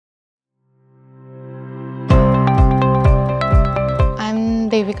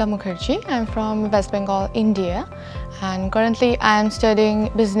Student Debika. I'm from West Bengal, India, and currently I am studying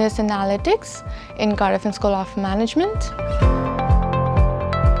Business Analytics in Cardiff School of Management.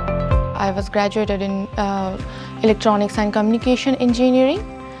 I was graduated in Electronics and Communication Engineering.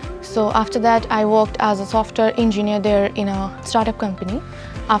 So after that, I worked as a software engineer there in a startup company.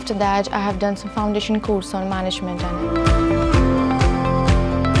 After that, I have done some foundation course on management.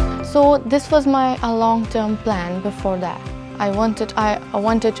 So this was my long-term plan before that. I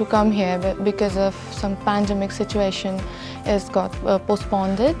wanted to come here, but because of some pandemic situation, it got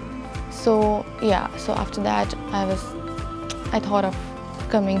postponed. So yeah, so after that, I thought of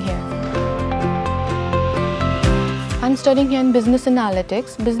coming here. I'm studying here in Business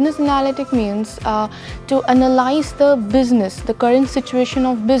Analytics. Business Analytics means to analyze the business, the current situation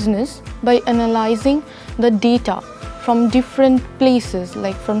of business by analyzing the data from different places,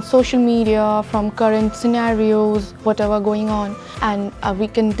 like from social media, from current scenarios, whatever going on, and we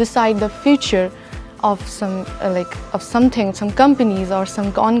can decide the future of some some companies or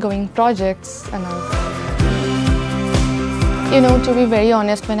some ongoing projects and all. You know, to be very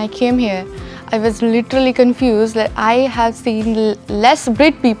honest, when I came here, I was literally confused that I have seen less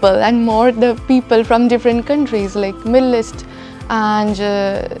Brit people and more the people from different countries like Middle East and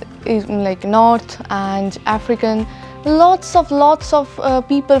like North and African. Lots of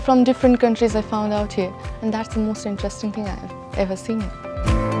people from different countries I found out here, and that's the most interesting thing I've ever seen.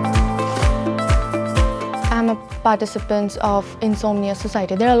 I'm a participant of Insomnia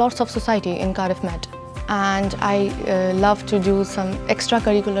Society. There are lots of society in Cardiff Met, and I love to do some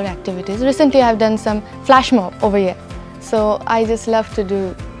extracurricular activities. Recently I've done some flash mob over here, so I just love to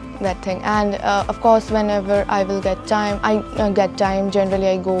do that thing. And of course, whenever I will get time, generally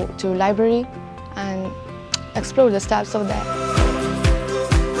I go to library and explore the stuffs of that.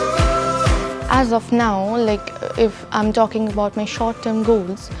 As of now, like if I'm talking about my short-term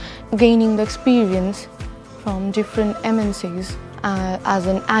goals, gaining the experience from different MNCs as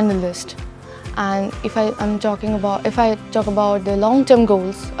an analyst. And if I talk about the long-term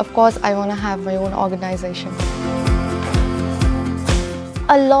goals, of course I want to have my own organization.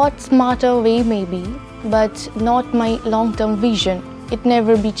 A lot smarter way maybe, but not my long-term vision. It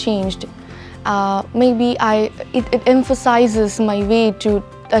never be changed. Maybe it emphasizes my way to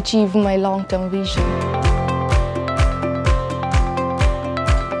achieve my long-term vision.